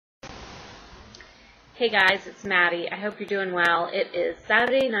Hey guys, it's Maddie. I hope you're doing well. It is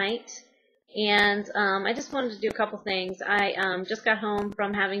Saturday night, and I just wanted to do a couple things. I just got home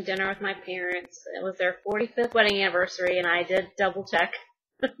from having dinner with my parents. It was their 45th wedding anniversary, and I did double check.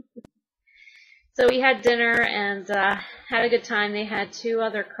 So we had dinner and had a good time. They had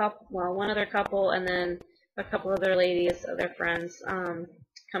one other couple, and then a couple other ladies, their friends,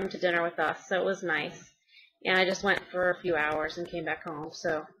 come to dinner with us. So it was nice. And I just went for a few hours and came back home.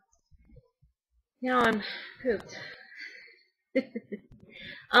 So now I'm pooped.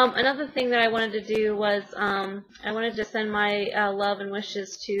 Another thing that I wanted to do was I wanted to send my love and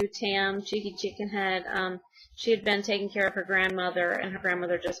wishes to Tam, Cheekychickenhead. She had been taking care of her grandmother, and her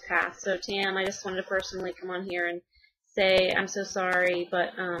grandmother just passed. So Tam, I just wanted to personally come on here and say I'm so sorry,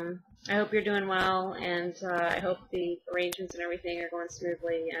 but I hope you're doing well, and I hope the arrangements and everything are going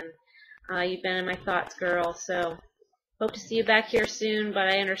smoothly. And you've been in my thoughts, girl. So hope to see you back here soon, but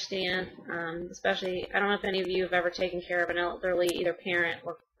I understand, especially, I don't know if any of you have ever taken care of an elderly, either parent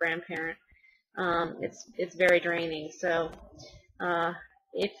or grandparent. It's very draining. So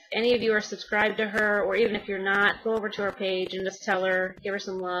if any of you are subscribed to her, or even if you're not, go over to her page and just tell her, give her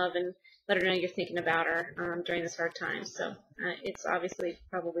some love, and let her know you're thinking about her during this hard time. So it's obviously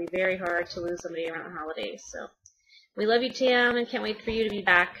probably very hard to lose somebody around the holidays. So we love you, Tam, and can't wait for you to be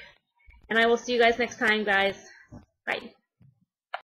back. And I will see you guys next time, guys. Bye.